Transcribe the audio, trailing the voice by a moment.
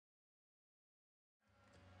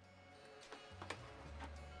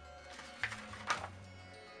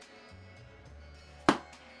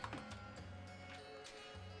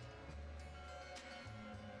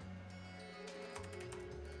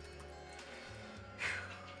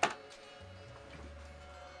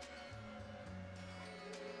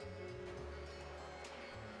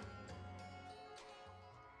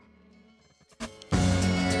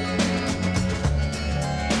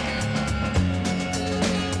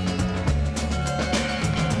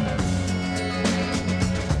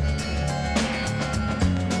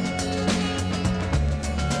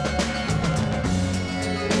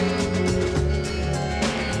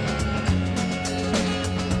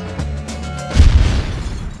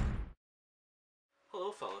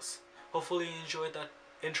cellulose. Hopefully you enjoyed that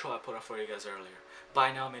intro I put up for you guys earlier.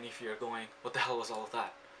 By now many of you are going, what the hell was all of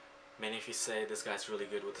that? Many of you say this guy's really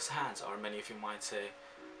good with his hands, or many of you might say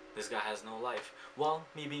this guy has no life. Well,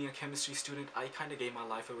 me being a chemistry student, I kinda gave my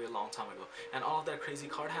life away a long time ago, and all of that crazy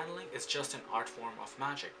card handling is just an art form of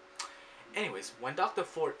magic. Anyways, when Dr.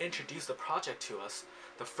 Ford introduced the project to us,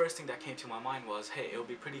 the first thing that came to my mind was, hey, it would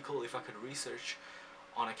be pretty cool if I could research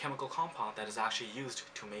on a chemical compound that is actually used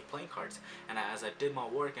to make playing cards. And as I did my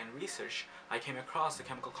work and research, I came across the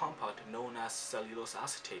chemical compound known as cellulose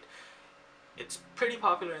acetate. It's pretty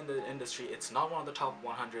popular in the industry. It's not one of the top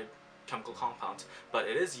 100 chemical compounds, but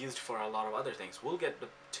it is used for a lot of other things. We'll get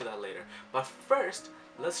to that later. But first,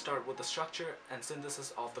 let's start with the structure and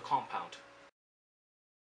synthesis of the compound.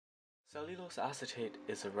 Cellulose acetate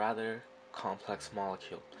is a rather complex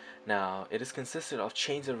molecule. Now, it is consisted of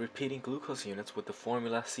chains of repeating glucose units with the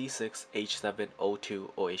formula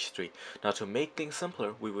C6H7O2OH3. Now, to make things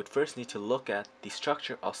simpler, we would first need to look at the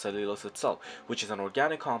structure of cellulose itself, which is an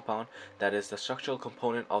organic compound that is the structural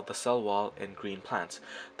component of the cell wall in green plants.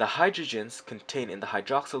 The hydrogens contained in the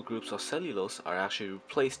hydroxyl groups of cellulose are actually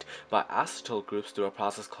replaced by acetyl groups through a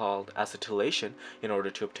process called acetylation in order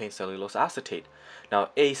to obtain cellulose acetate.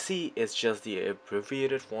 Now, AC is just the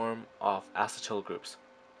abbreviated form of acetyl groups.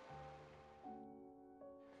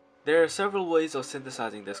 There are several ways of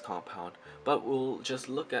synthesizing this compound, but we'll just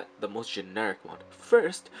look at the most generic one.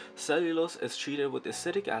 First, cellulose is treated with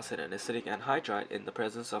acetic acid and acetic anhydride in the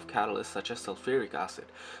presence of catalysts such as sulfuric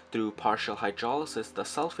acid. Through partial hydrolysis, the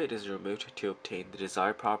sulfate is removed to obtain the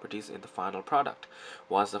desired properties in the final product.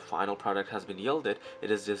 Once the final product has been yielded,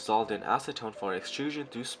 it is dissolved in acetone for extrusion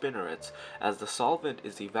through spinnerets. As the solvent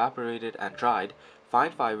is evaporated and dried,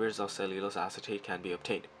 fine fibers of cellulose acetate can be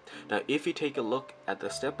obtained. Now, if you take a look at the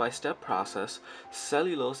step-by-step process,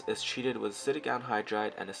 cellulose is treated with acetic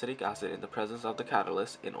anhydride and acetic acid in the presence of the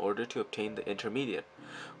catalyst in order to obtain the intermediate,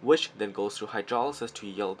 which then goes through hydrolysis to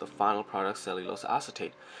yield the final product cellulose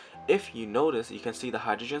acetate. If you notice, you can see the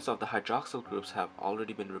hydrogens of the hydroxyl groups have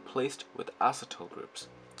already been replaced with acetyl groups.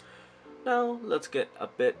 Now, let's get a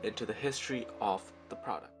bit into the history of the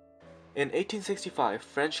product. In 1865,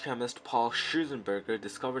 French chemist Paul Schuzenberger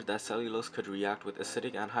discovered that cellulose could react with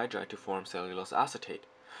acetic anhydride to form cellulose acetate.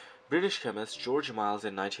 British chemist George Miles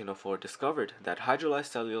in 1904 discovered that hydrolyzed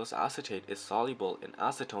cellulose acetate is soluble in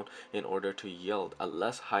acetone in order to yield a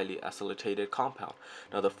less highly acylated compound.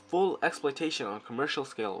 Now, the full exploitation on a commercial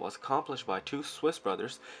scale was accomplished by two Swiss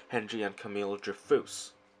brothers, Henry and Camille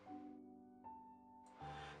Dreyfus.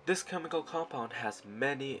 This chemical compound has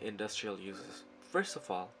many industrial uses. First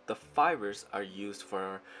of all, the fibers are used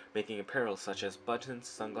for making apparel such as buttons,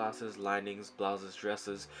 sunglasses, linings, blouses,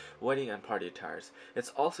 dresses, wedding and party attires.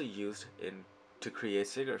 It's also used to create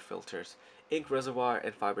cigarette filters, ink reservoir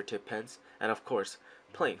and fiber tip pens, and of course,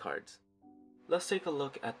 playing cards. Let's take a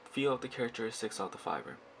look at a few of the characteristics of the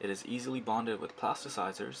fiber. It is easily bonded with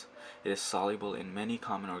plasticizers. It is soluble in many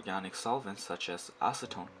common organic solvents such as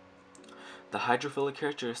acetone. The hydrophilic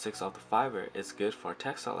characteristics of the fiber is good for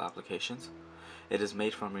textile applications. It is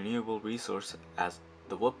made from renewable resource as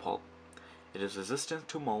the wood pulp. It is resistant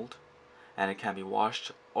to mold, and it can be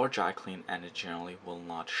washed or dry cleaned, and it generally will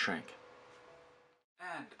not shrink.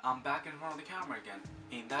 And I'm back in front of the camera again.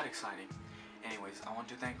 Ain't that exciting? Anyways, I want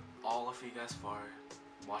to thank all of you guys for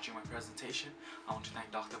watching my presentation. I want to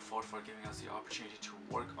thank Dr. Ford for giving us the opportunity to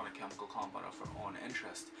work on a chemical compound of our own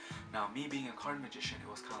interest. Now, me being a card magician,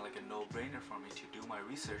 it was kind of like a no-brainer for me to do my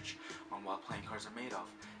research on what playing cards are made of,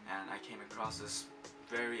 and I came across this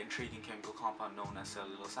very intriguing chemical compound known as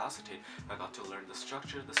cellulose acetate. I got to learn the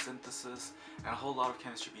structure, the synthesis, and a whole lot of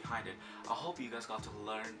chemistry behind it. I hope you guys got to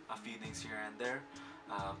learn a few things here and there.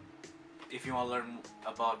 If you want to learn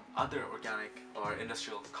about other organic or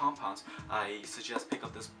industrial compounds, I suggest pick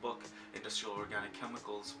up this book, Industrial Organic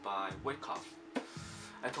Chemicals by Whitcoff.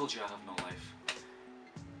 I told you I have no life.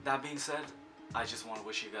 That being said, I just want to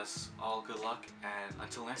wish you guys all good luck, and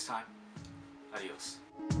until next time, adios.